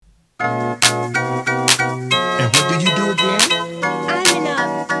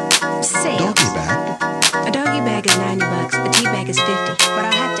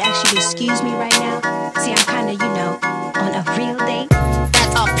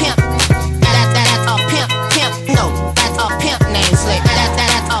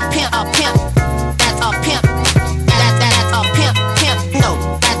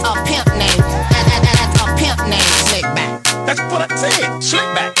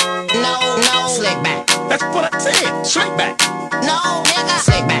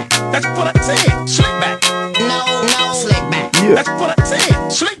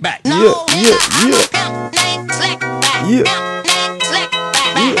Pimp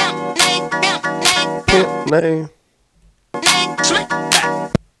name.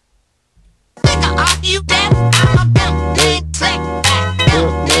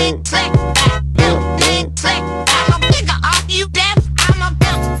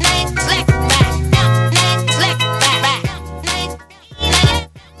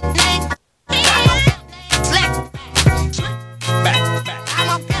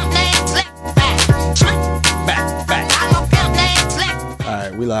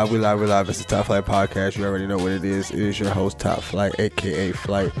 We live. It's the Top Flight Podcast. You already know what it is. It is your host, Top Flight, a.k.a.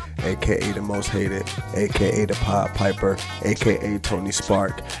 Flight, a.k.a. the most hated, a.k.a. the Pod Piper, a.k.a. Tony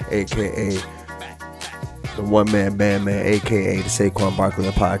Spark, a.k.a. the one-man band man, a.k.a. the Saquon Barkley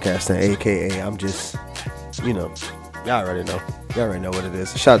of podcasting, a.k.a. I'm just, y'all already know. Y'all already know what it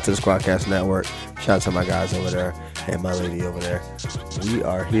is. Shout out to the Squadcast Network. Shout out to my guys over there and my lady over there. We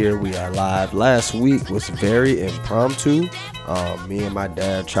are here. We are live. Last week was very impromptu. Me and my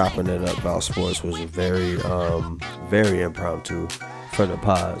dad chopping it up about sports was a very impromptu for the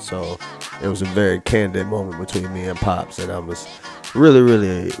pod. So it was a very candid moment between me and Pops, and I was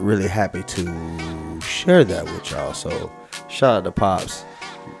really happy to share that with y'all. So shout out to Pops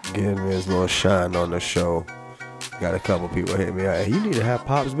getting his little shine on the show. Got a couple people hitting me out. Hey, you need to have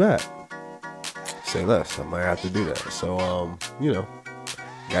Pops back. Say less. I might have to do that. So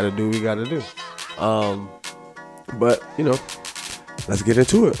gotta do what we gotta do. But let's get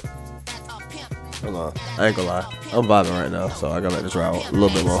into it. Hold on, I ain't gonna lie, I'm vibing right now, so I gotta let this ride a little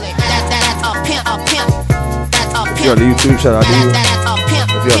bit more. If you're on the YouTube, shout out to you.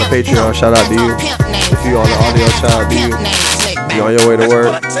 If you're on the Patreon, shout out to you. If you're on the audio, shout out to you. If you're on your way to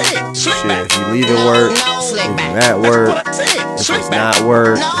work, shit, if you leaving work, if you at work, if it's not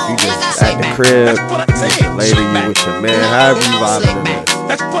work, if you just at the crib, later you with your man, however you vibing in it.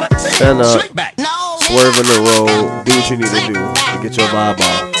 Stand up, swerve in the road, do what you need to do to get your vibe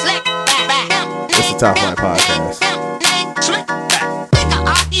off. It's the Top Flight Podcast.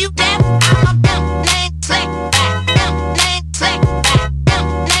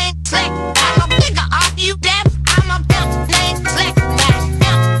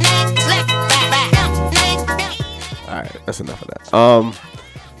 Alright, that's enough of that.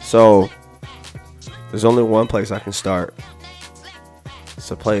 So there's only one place I can start. It's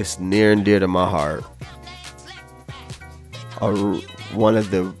a place near and dear to my heart. One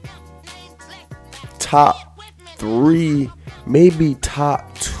of the top 3, maybe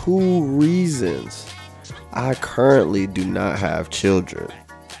top 2 reasons I currently do not have children.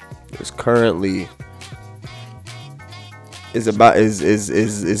 Is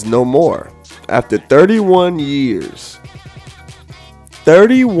no more. After 31 years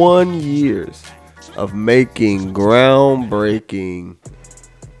of making groundbreaking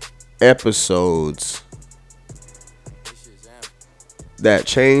episodes that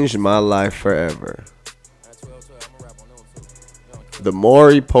changed my life forever, the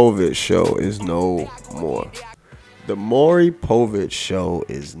Maury Povich Show is no more. The Maury Povich Show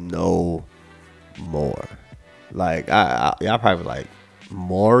is no more. Like, y'all probably like,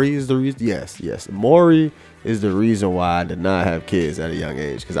 Maury is the reason? Yes. Maury is the reason why I did not have kids at a young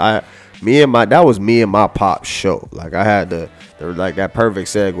age. Because that was me and my pop's show. Like, I had that perfect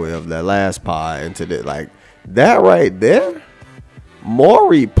segue of that last pod into the, like, that right there.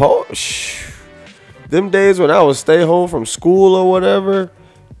 Maury Povich. Them days when I would stay home from school or whatever,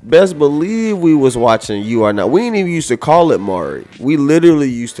 best believe we was watching You Are Not. We didn't even used to call it Maury. We literally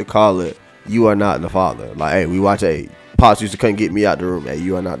used to call it You Are Not the Father. Like, hey, we watch Pops used to come get me out the room. Hey,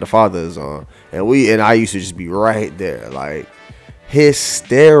 You Are Not the Father is on. And I used to just be right there. Like,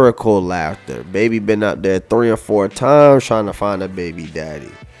 hysterical laughter. Baby been up there 3 or 4 times trying to find a baby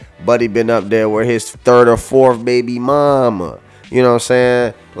daddy. Buddy been up there with his 3rd or 4th baby mama. You know what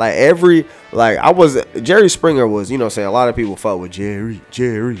I'm saying? Jerry Springer was, a lot of people fought with Jerry.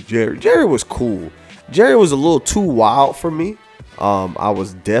 Jerry was cool. Jerry was a little too wild for me. I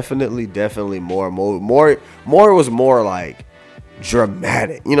was definitely more was more like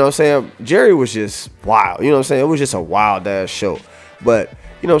dramatic. You know what I'm saying? Jerry was just wild. You know what I'm saying? It was just a wild ass show. But,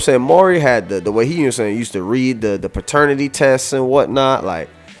 you know what I'm saying? Maury had the way he used to read the paternity tests and whatnot. Like,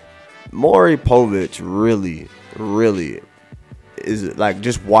 Maury Povich really is, like,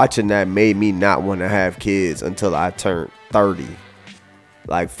 just watching that made me not want to have kids until I turned 30.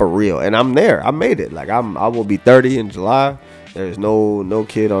 Like, for real. And I'm there. I made it. Like, I will be 30 in July. There's no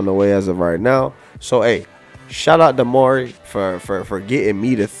kid on the way as of right now. So, hey, shout out to Maury for getting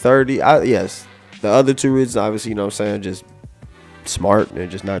me to 30. Yes, the other 2 reasons, obviously, you know what I'm saying, just smart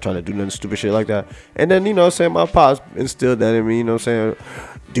and just not trying to do nothing stupid shit like that. And then, you know what I'm saying, my pops instilled that in me, you know what I'm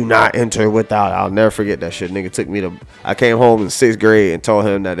saying, Do not enter without. I'll never forget that shit. Nigga took me to. I came home in 6th grade and told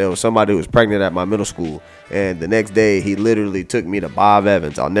him that there was somebody who was pregnant at my middle school. And the next day, he literally took me to Bob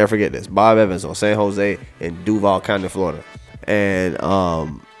Evans. I'll never forget this. Bob Evans on San Jose in Duval County, Florida. And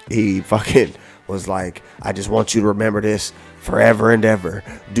he fucking was like, I just want you to remember this forever and ever.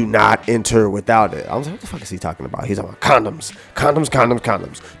 Do not enter without it. I was like, what the fuck is he talking about? He's talking about condoms. Condoms, condoms,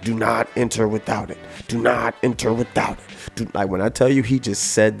 condoms. Do not enter without it. Do not enter without it. Like, when I tell you, he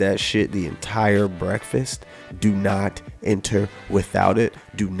just said that shit the entire breakfast. Do not enter without it.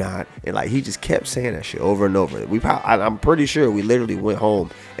 Do not. And like, he just kept saying that shit over and over. I'm pretty sure we literally went home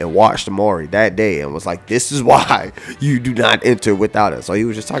and watched Maury that day and was like, this is why you do not enter without it. So he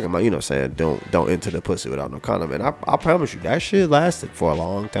was just talking about, you know, saying don't enter the pussy without no condom. And I promise you, that shit lasted for a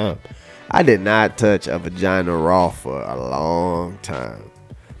long time. I did not touch a vagina raw for a long time.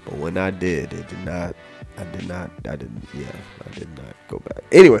 But when I did, I did not go back.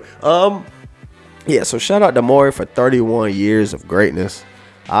 Anyway, yeah, so shout out to Maury for 31 years of greatness.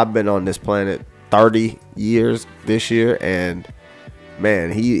 I've been on this planet 30 years this year, and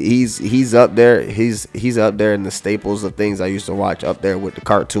man, he's up there. He's up there in the staples of things I used to watch, up there with the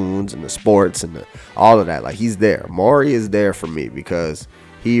cartoons and the sports and all of that. Like, he's there. Maury is there for me because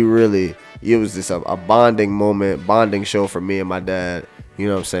it was just a bonding moment, bonding show for me and my dad. You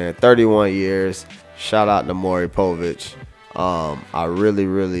know what I'm saying? 31 years. Shout out to Maury Povich. I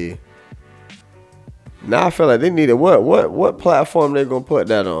really now I feel like they needed what platform they gonna put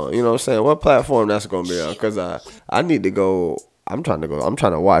that on? You know what I'm saying? What platform that's gonna be on? Cause I need to go. I'm trying to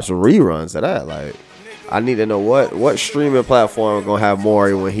watch reruns of that. Like, I need to know what streaming platform gonna have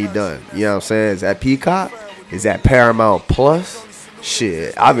Maury when he done. You know what I'm saying? Is that Peacock? Is that Paramount Plus?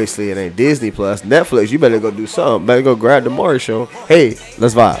 Shit, obviously it ain't Disney Plus. Netflix, you better go do something. Better go grab the Maury show. Hey,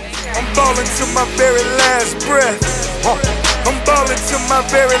 let's vibe. I'm balling to my very last breath. I'm balling to my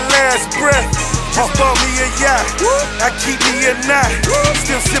very last breath. Just bought me a yacht. I keep me a knot.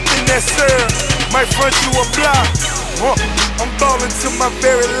 Still sipping that syrup. Might front you a block. I'm balling to my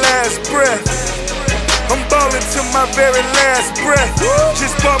very last breath. I'm balling to my very last breath.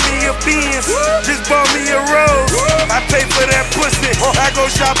 Just bought me a Benz. Just bought me a Rose. I pay for that pussy. I go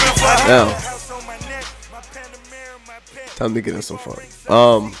shopping for her. Now, time to get in some fun.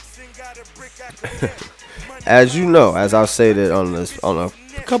 As you know, as I stated on a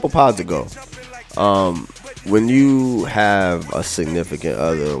couple pods ago, when you have a significant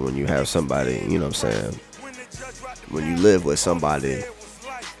other, when you have somebody, you know what I'm saying, when you live with somebody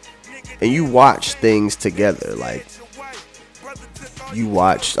and you watch things together, like you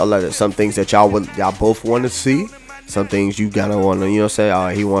watch a lot of some things that y'all both want to see, some things you gotta want to, you know what I'm saying, oh,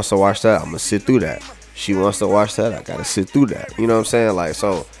 he wants to watch that, I'm gonna sit through that. She wants to watch that, I gotta sit through that. You know what I'm saying? Like,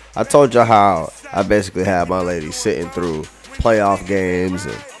 so I told y'all how I basically had my lady sitting through playoff games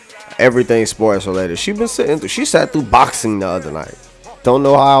and everything sports related. She sat through boxing the other night. Don't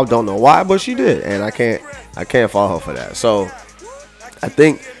know how, don't know why, but she did, and I can't fault her for that. So I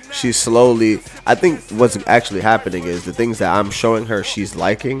think she's slowly. I think what's actually happening is the things that I'm showing her she's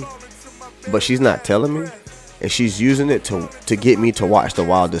liking, but she's not telling me, and she's using it to get me to watch the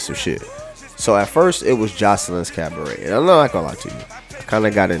wildest of shit. So at first it was Jocelyn's Cabaret, and I'm not gonna lie to you, I kind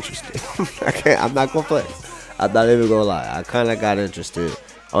of got interested. I'm not gonna play. I'm not even gonna lie. I kind of got interested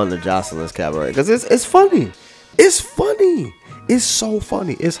on the Jocelyn's Cabaret because it's funny. It's funny. It's so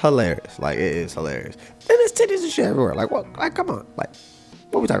funny. It's hilarious. Like, it is hilarious. And it's titties and shit everywhere. Like, what? Like, come on. Like,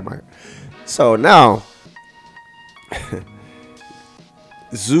 what are we talking about here? So now,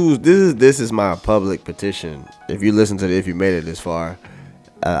 Zeus, this is my public petition. If you listen to it, if you made it this far,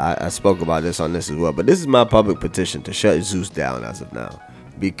 I spoke about this on this as well. But this is my public petition to shut Zeus down as of now,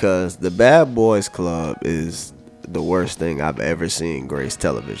 because the Bad Boys Club is the worst thing I've ever seen grace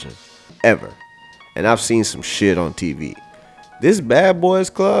television, ever. And I've seen some shit on TV. This Bad Boys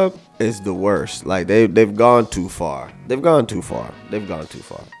Club is the worst. Like, they've gone too far. They've gone too far.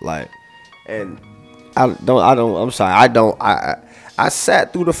 Like, and I'm sorry. I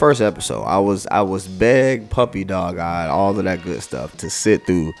sat through the first episode. I was beg, puppy dog eyed, all of that good stuff to sit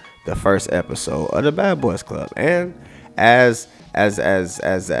through the first episode of the Bad Boys Club. And as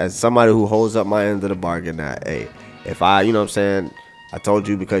somebody who holds up my end of the bargain, that, hey, if I, you know what I'm saying, I told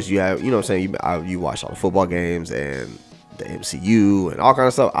you because you have, you know what I'm saying, you watch all the football games and the MCU and all kind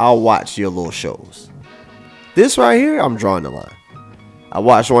of stuff, I'll watch your little shows. This right here, I'm drawing the line. I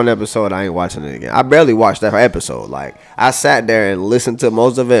watched one episode, I ain't watching it again. I barely watched that episode. Like, I sat there and listened to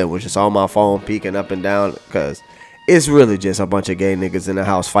most of it, which is on my phone, peeking up and down, because it's really just a bunch of gay niggas in the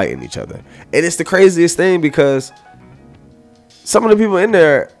house fighting each other. And it's the craziest thing because some of the people in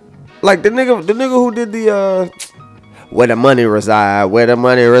there, like the nigga who did the where the money reside,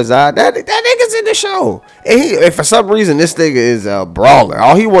 that nigga's in the show. And for some reason, this nigga is a brawler.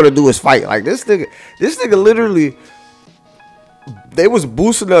 All he want to do is fight. Like, this nigga literally, they was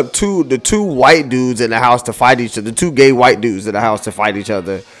boosting up the two white dudes in the house to fight each other, the two gay white dudes in the house to fight each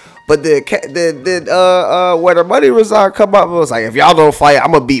other. But where the money reside come up, it was like, if y'all don't fight,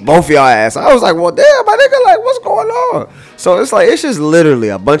 I'm gonna beat both of y'all ass. I was like, well, damn, my nigga, like, what's going on? So it's like, it's just literally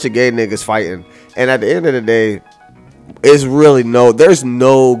a bunch of gay niggas fighting. And at the end of the day, there's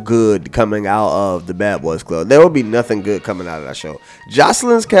no good coming out of the Bad Boys Club. There will be nothing good coming out of that show.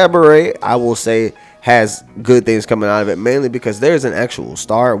 Jocelyn's Cabaret, I will say, has good things coming out of it, mainly because there's an actual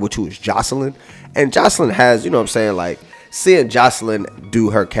star, which was Jocelyn. And Jocelyn has, you know what I'm saying, like, seeing Jocelyn do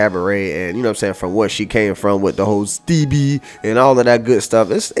her cabaret and, you know what I'm saying, from where she came from with the whole Stevie and all of that good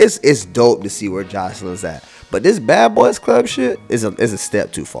stuff, it's dope to see where Jocelyn's at. But this Bad Boys Club shit is a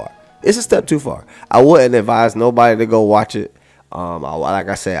step too far. It's a step too far. I wouldn't advise nobody to go watch it. Like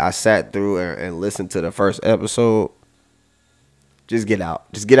I said, I sat through and listened to the first episode. Just get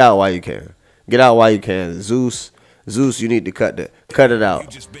out. Just get out while you can. Get out while you can. Zeus, you need to cut it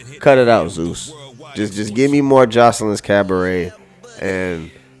out. Cut it out, Zeus. Just give me more Jocelyn's Cabaret, and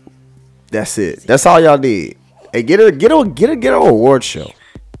that's it. That's all y'all need. Hey, get a ghetto award show.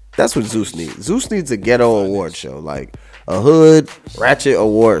 That's what Zeus needs. Zeus needs a ghetto award show, like a hood ratchet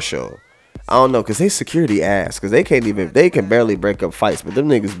award show. I don't know, cause they security ass, cause they can barely break up fights, but them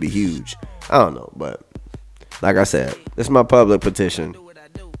niggas be huge. I don't know, but like I said, this is my public petition.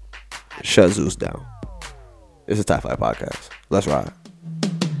 Shut Zeus down. It's a Top 5 podcast. Let's ride.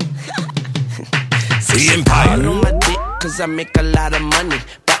 The Empire. On my dick, cause I make a lot of money,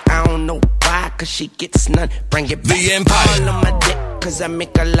 but I don't know why, cause she gets none. Bring it back. The Empire. On my dick, cause I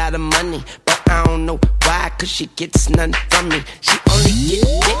make a lot of money, but I don't know why, cause she gets none from me. She only get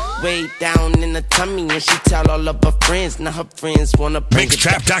dick way down in the tummy, and she tell all of her friends, now her friends wanna bring it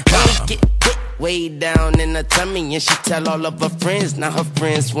back. Mixtrap.com. Get dick way down in the tummy, and she tell all of her friends, now her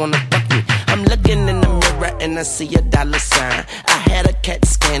friends wanna fuck me. I'm looking in the mirror and I see a dollar sign. I had a CAT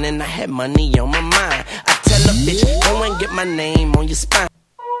scan and I had money on my mind. I tell a bitch, go and get my name on your spine.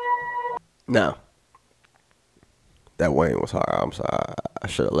 Now, that Wayne was hard. I'm sorry. I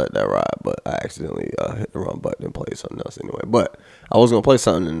should have let that ride, but I accidentally hit the wrong button and played something else anyway. But I was going to play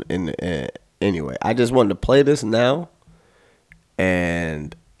something anyway. I just wanted to play this now.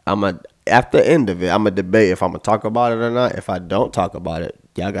 And after the end of it, I'm going to debate if I'm going to talk about it or not. If I don't talk about it,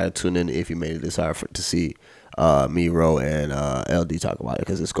 y'all got to tune in if you made it this hard to see me, Ro, and LD talk about it,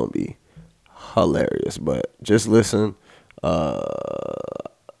 because it's going to be hilarious. But just listen.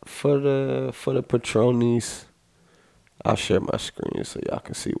 For the Patronis, I'll share my screen so y'all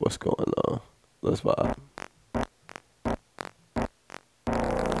can see what's going on. Let's vibe.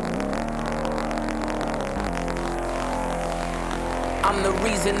 I'm the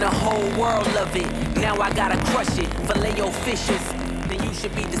reason the whole world love it. Now I gotta crush it. Filet-O-Fishes, then you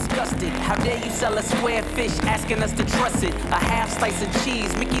should be disgusted. How dare you sell a square fish, asking us to trust it? A half slice of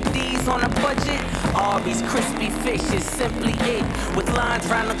cheese, Mickey D's on a budget. Arby's crispy fish is simply it. With lines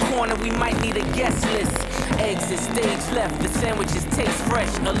round the corner, we might need a guest list. Eggs is stage left, the sandwiches taste fresh.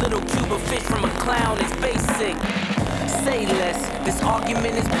 A little cube of fish from a clown is basic. Say less, this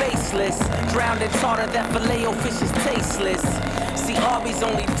argument is baseless. Drowned in tartar, that Filet-O-Fish is tasteless. See, Arby's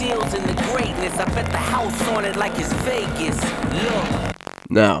only deals in the greatness. I bet the house on it like it's Vegas. Look.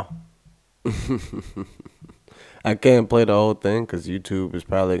 Now, I can't play the whole thing because YouTube is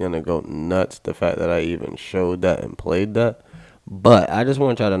probably going to go nuts the fact that I even showed that and played that. But I just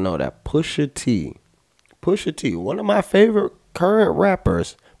want y'all to know that Pusha T, one of my favorite current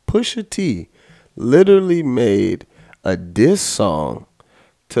rappers, Pusha T, literally made a diss song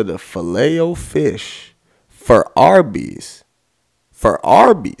to the Filet-O-Fish for Arby's. For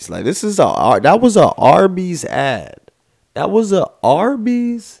Arby's. Like, that was a Arby's ad. That was a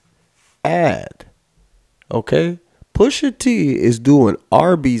Arby's ad. Okay? Pusha T is doing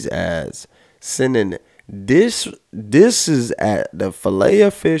Arby's ads, sending disses at the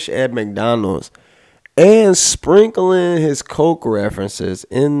Filet-O-Fish at McDonald's, and sprinkling his Coke references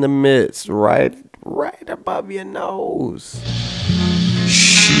in the midst, right above your nose.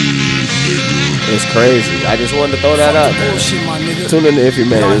 It's crazy. I just wanted to throw that out there. Tune in if you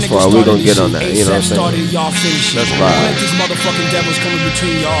made it this far. We're going to get on that. You know what I'm saying? That's right. Let these motherfucking devils come in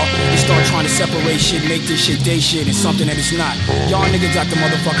between y'all and start trying to separate shit, make this shit they shit. It's something that it's not. Y'all niggas got the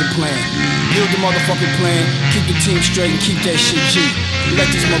motherfucking plan. Build the motherfucking plan. Keep the team straight and keep that shit G. Let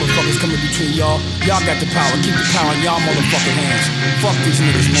these motherfuckers come in between y'all. Y'all got the power. Keep the power in y'all motherfucking hands. Fuck these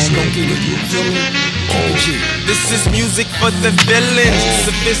niggas, man. Go get it. You feel me? keep it G. This is music for the villains.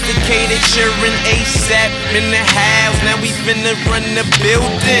 Sophisticated cheering ASAP in the house. Now we finna run the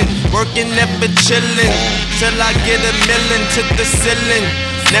building. Working never chillin' till I get a million to the ceiling.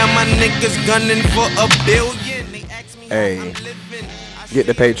 Now my niggas gunning for $1 billion. Hey, get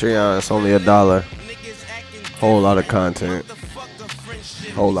the Patreon. It's only $1. Whole lot of content.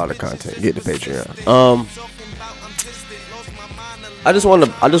 Get the Patreon. I just want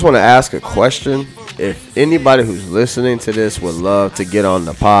to ask a question. If anybody who's listening to this would love to get on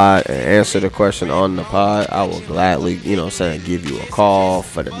the pod and answer the question on the pod, I will gladly, give you a call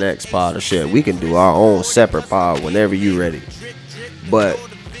for the next pod or shit. We can do our own separate pod whenever you ready. But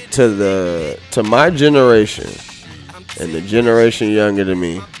to my generation and the generation younger than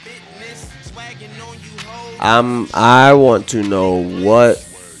me, I want to know what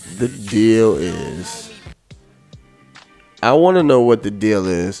the deal is. I want to know what the deal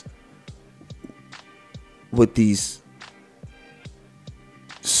is with these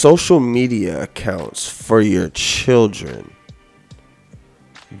social media accounts for your children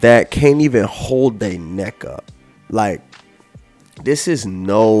that can't even hold their neck up. Like, this is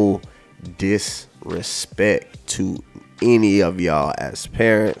no disrespect to any of y'all as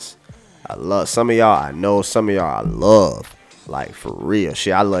parents. I love some of y'all. I know some of y'all I love. Like, for real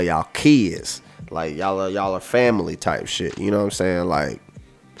shit. I love y'all kids. Like, y'all are family type shit. You know what I'm saying? Like,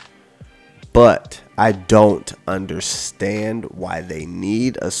 but I don't understand why they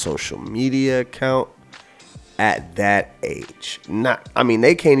need a social media account at that age.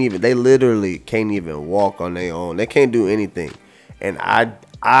 They literally can't even walk on their own. They can't do anything. And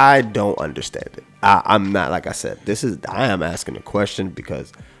I don't understand it. I'm not, like I said, I am asking a question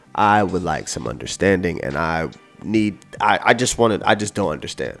because I would like some understanding, and I just don't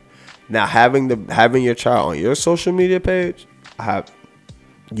understand. Now, having your child on your social media page,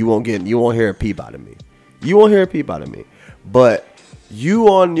 you won't hear a peep out of me. You won't hear a peep out of me. But you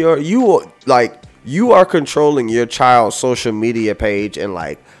are controlling your child's social media page and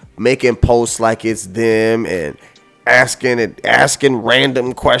like making posts like it's them and asking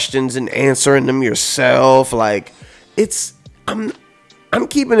random questions and answering them yourself. Like, I'm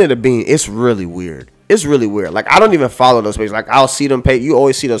keeping it a bean. It's really weird. Like, I don't even follow those pages. Like, I'll see them page. You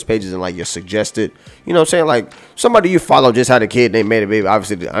always see those pages in like your suggested. You know what I'm saying? Like, somebody you follow just had a kid, they made a baby,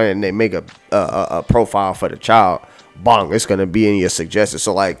 obviously, and they make a profile for the child. Bong, it's gonna be in your suggested.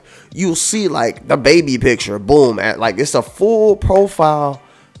 So like, you'll see like the baby picture. Boom, like it's a full profile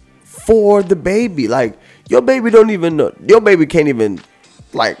for the baby. Like, your baby don't even know. Your baby can't even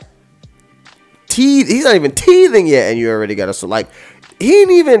like teeth. He's not even teething yet, and you already got so like.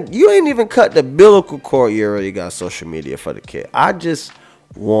 You ain't even cut the umbilical cord. You already got social media for the kid. I just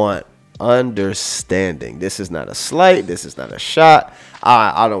want understanding. This is not a slight. This is not a shot.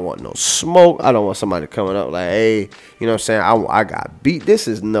 I don't want no smoke. I don't want somebody coming up like, hey, you know what I'm saying? I got beat. This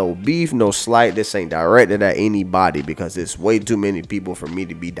is no beef, no slight. This ain't directed at anybody because it's way too many people for me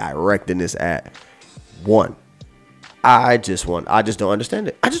to be directing this at one. I just don't understand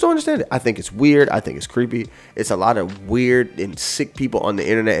it. I think it's weird. I think it's creepy. It's a lot of weird and sick people on the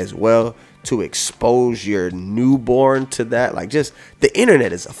internet as well to expose your newborn to that. Like, just the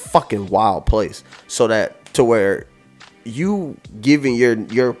internet is a fucking wild place. So that to where you giving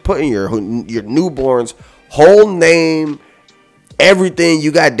you're putting your newborn's whole name, everything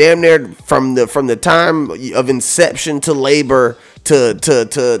you got damn near from the time of inception to labor to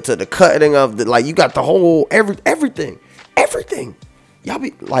the cutting of the, like, you got the whole everything. Y'all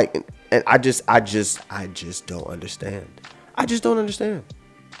be like, and I just don't understand. I just don't understand.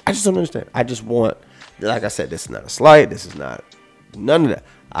 I just want, like I said, this is not a slight. This is not none of that.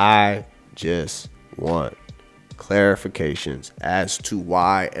 I just want clarifications as to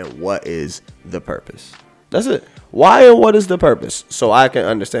why and what is the purpose. That's it. Why and what is the purpose? So I can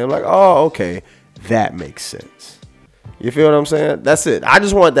understand, like, oh, okay, that makes sense. You feel what I'm saying? That's it. I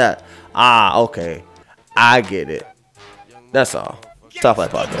just want that. Okay, I get it. That's all. Top Flight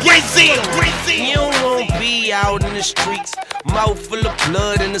Podcast. You won't be out in the streets, mouth full of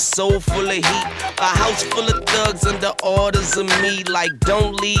blood and a soul full of heat. A house full of thugs under orders of me. Like,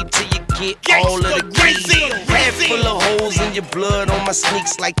 don't leave till you get all of the keys. Head full of holes in your blood on my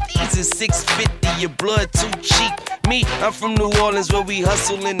sneaks. Like, these is $6.50, your blood too cheap. Me, I'm from New Orleans where we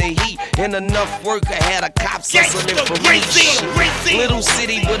hustle in the heat. And enough work, I had a cops hustling for me. Little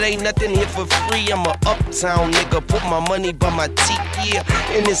city, but ain't nothing here for free. I'm a uptown nigga, put my money by my teeth, yeah.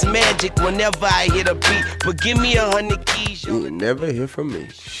 And it's magic whenever I hit a beat. But give me 100 keys. You will never hear from me.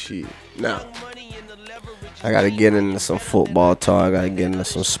 Shit. Now, I gotta get into some football talk. I gotta get into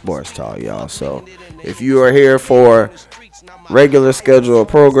some sports talk, y'all. So if you are here for regular schedule of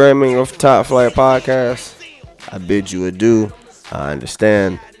programming of Top Flight Podcast, I bid you adieu. I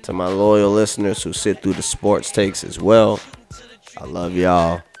understand. To my loyal listeners who sit through the sports takes as well, I love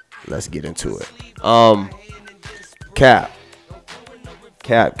y'all. Let's get into it. Cap.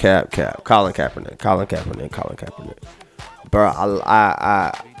 Colin Kaepernick. Bro,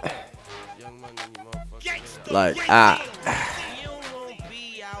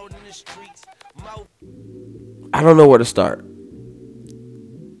 I don't know where to start,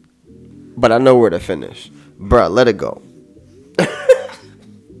 but I know where to finish. Bro, let it go.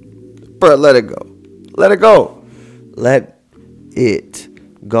 Bro, let it go. Let it go. Let it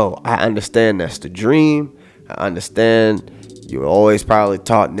go. I understand that's the dream. I understand you were always probably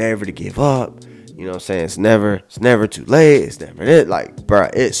taught never to give up. You know what I'm saying? It's never too late. It's never it. Like, bro,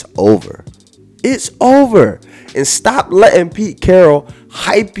 it's over. It's over. And stop letting Pete Carroll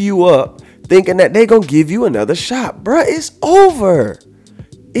hype you up thinking that they gonna give you another shot. Bro, it's over.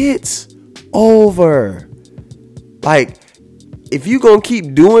 It's over. Like, if you gonna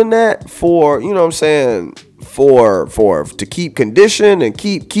keep doing that for, you know what I'm saying, for to keep condition and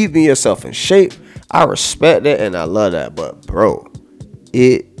keeping yourself in shape, I respect that and I love that. But bro,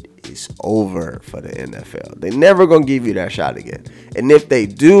 it is over for the NFL. They never gonna give you that shot again. And if they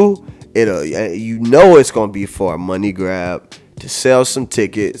do, it's gonna be for a money grab, to sell some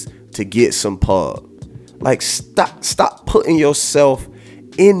tickets, to get some pub. Like, stop putting yourself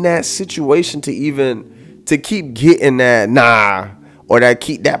in that situation to keep getting that or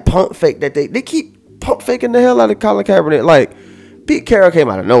that pump fake that they keep pump faking the hell out of Colin Kaepernick. Like, Pete Carroll came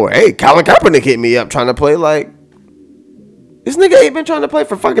out of nowhere. Hey, Colin Kaepernick hit me up trying to play. Like, this nigga ain't been trying to play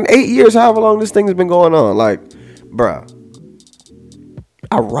for fucking 8 years, however long this thing has been going on. Like, bruh,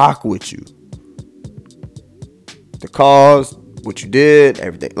 I rock with you. The cause, what you did,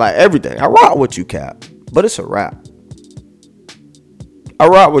 everything. Like, everything. I rock with you, Cap. But it's a wrap. I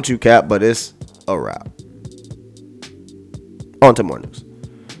rock with you, Cap, but it's a wrap. On to more news.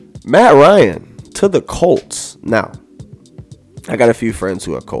 Matt Ryan to the Colts. Now, I got a few friends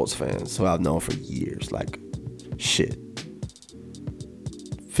who are Colts fans who I've known for years. Like, shit.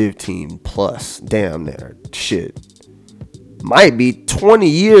 15 plus. Damn near. Shit. Might be 20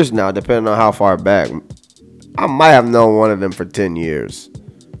 years now, depending on how far back. I might have known one of them for 10 years.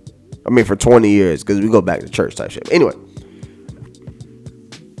 I mean, for 20 years, because we go back to church type shit. Anyway.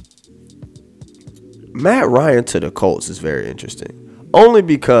 Matt Ryan to the Colts is very interesting. Only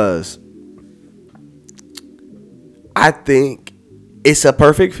because I think it's a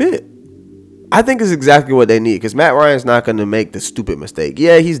perfect fit. I think it's exactly what they need, because Matt Ryan's not going to make the stupid mistake.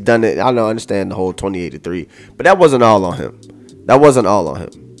 Yeah, he's done it. I understand the whole 28-3, but that wasn't all on him.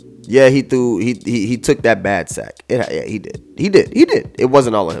 Yeah, he took that bad sack. Yeah, he did. It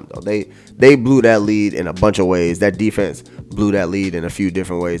wasn't all on him, though. They blew that lead in a bunch of ways. That defense blew that lead in a few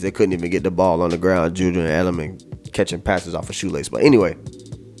different ways. They couldn't even get the ball on the ground. Julian Edelman catching passes off a shoelace. But anyway,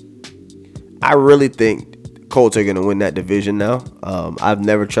 I really think Colts are going to win that division now. I've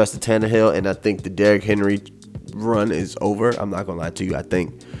never trusted Tannehill, and I think the Derrick Henry run is over. I'm not going to lie to you. I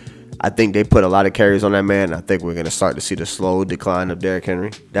think they put a lot of carries on that man. I think we're going to start to see the slow decline of Derrick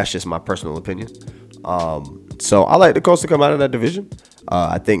Henry. That's just my personal opinion. So I like the Colts to come out of that division.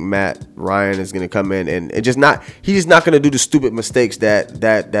 I think Matt Ryan is going to come in and he's just not going to do the stupid mistakes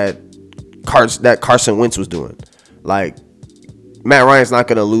that Carson Wentz was doing. Like, Matt Ryan's not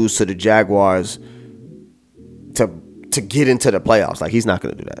going to lose to the Jaguars to get into the playoffs. Like, he's not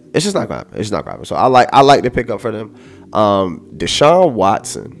going to do that. It's just not going to happen. So I like the pickup for them. Deshaun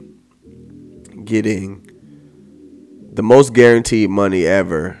Watson getting the most guaranteed money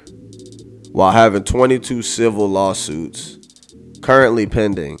ever while having 22 civil lawsuits currently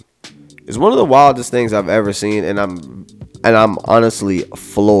pending is one of the wildest things I've ever seen, and I'm honestly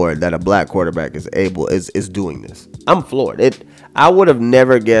floored that a black quarterback is doing this. I'm floored. I would have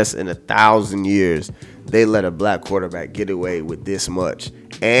never guessed in 1,000 years they let a black quarterback get away with this much.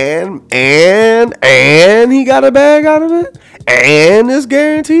 And he got a bag out of it, and it's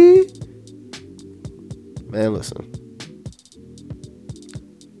guaranteed. Man, listen.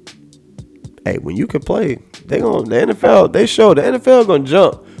 Hey, when you can play, the NFL gonna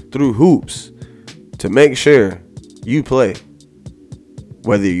jump through hoops to make sure you play.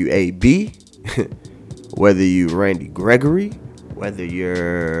 Whether you AB, whether you Randy Gregory, whether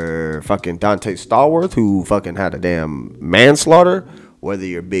you're fucking Dante Stallworth, who fucking had a damn manslaughter, whether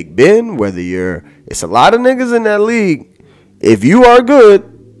you're Big Ben, it's a lot of niggas in that league. If you are good,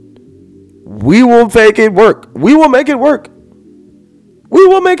 we will make it work. We will make it work.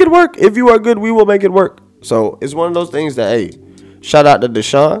 If you are good, we will make it work. So it's one of those things that, hey, shout out to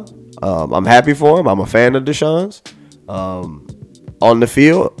Deshaun. I'm happy for him. I'm a fan of Deshaun's. On the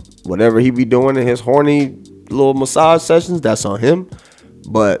field, whatever he be doing in his horny little massage sessions, that's on him.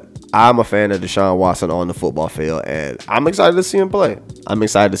 But I'm a fan of Deshaun Watson on the football field, and I'm excited to see him play.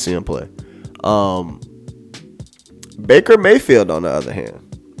 Baker Mayfield, on the other hand,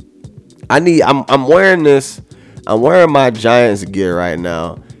 I'm wearing this. I'm wearing my Giants gear right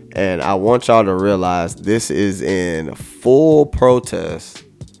now, and I want y'all to realize this is in full protest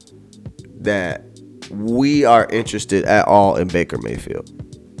that we are interested at all in Baker Mayfield.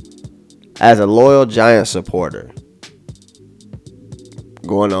 As a loyal Giants supporter,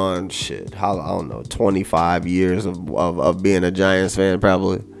 going on I don't know, 25 years of being a Giants fan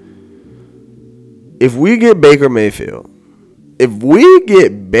probably. If we get Baker Mayfield,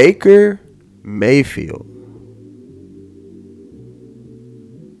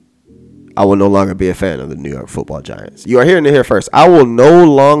 I will no longer be a fan of the New York Football Giants. You are hearing it here first. I will no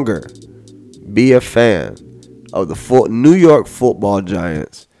longer be a fan of the New York Football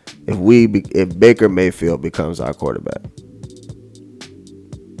Giants if Baker Mayfield becomes our quarterback.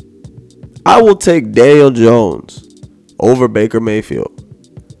 I will take Daniel Jones over Baker Mayfield.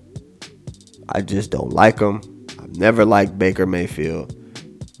 I just don't like him. I've never liked Baker Mayfield.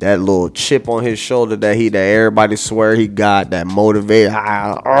 That little chip on his shoulder that everybody swear he got, that motivated,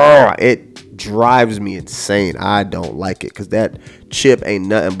 it drives me insane. I don't like it because that chip ain't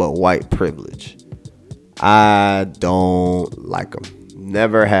nothing but white privilege. I don't like him.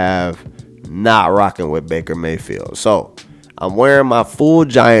 Never have. Not rocking with Baker Mayfield. So I'm wearing my full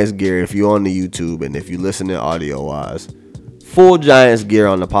Giants gear if you're on the YouTube, and if you listen to audio wise, full Giants gear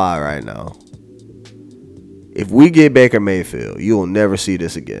on the pod right now. If we get Baker Mayfield, you will never see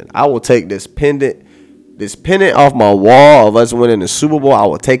this again. I will take this pendant off my wall of us winning the Super Bowl. I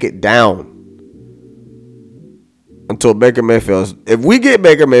will take it down until Baker Mayfield. If we get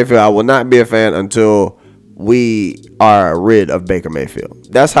Baker Mayfield, I will not be a fan until we are rid of Baker Mayfield.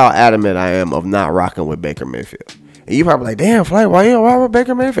 That's how adamant I am of not rocking with Baker Mayfield. And you probably like, damn, Flight, why you don't rock with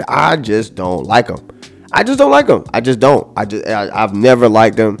Baker Mayfield? I just don't like him. I just don't. I've never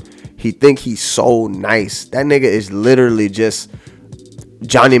liked him. He think he's so nice. That nigga is literally just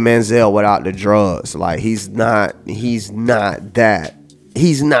Johnny Manziel without the drugs. Like he's not that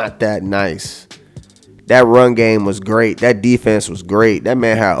nice. That run game was great. That defense was great. That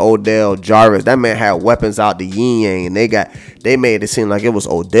man had Odell, Jarvis. That man had weapons out the yin yang, and they made it seem like it was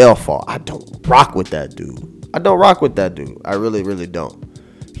Odell's fault. I don't rock with that dude. I really, really don't.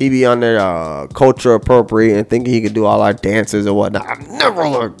 He be on there culture appropriate and thinking he could do all our dances and whatnot. I've never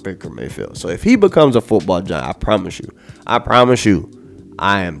liked Baker Mayfield. So if he becomes a football giant, I promise you,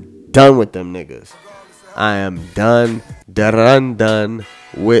 I am done with them niggas. I am done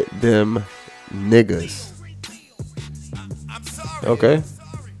with them niggas. Okay?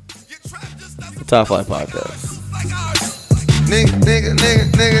 The Top Flight Podcast. Nigga.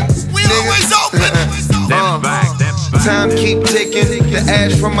 We always open. Time keep ticking. The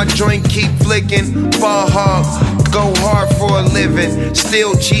ash from my joint keep flicking. Ball hog, go hard for a living.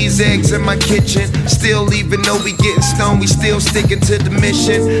 Still cheese eggs in my kitchen. Still even though we getting stoned, we still sticking to the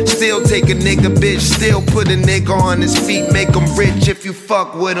mission. Still take a nigga bitch. Still put a nigga on his feet. Make him rich if you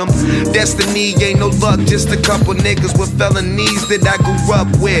fuck with him. Destiny ain't no luck. Just a couple niggas with felonies that I grew up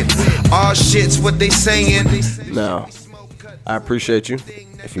with. All shit's what they saying. No. I appreciate you.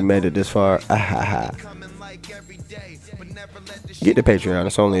 If you made it this far, get the Patreon.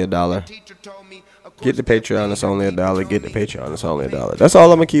 It's only $1. Get the Patreon. It's only $1. Get the Patreon. It's only $1. That's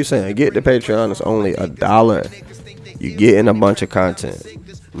all I'm gonna keep saying. Get the Patreon. It's only $1. You're getting a bunch of content.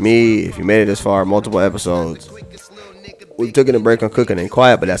 Me, if you made it this far, multiple episodes. We've taken a break on Cooking Ain't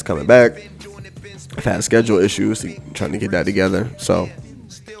Quiet, but that's coming back. I've had schedule issues, trying to get that together. So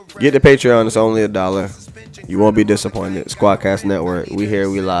get the Patreon. It's only $1. You won't be disappointed. Squadcast Network. We here.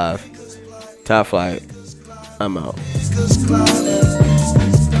 We live. Top Flight. I'm out.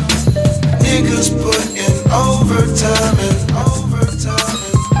 Niggas putting overtime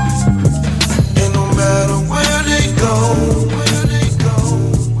and no matter where they go,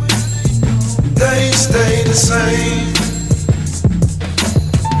 they stay the same.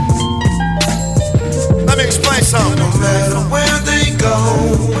 Let me explain something. No matter where they go,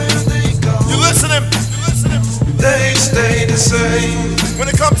 you listening? They stay the same. When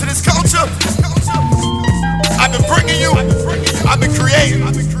it comes to this culture, I've been bringing you, I've been creating,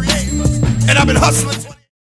 and I've been hustling.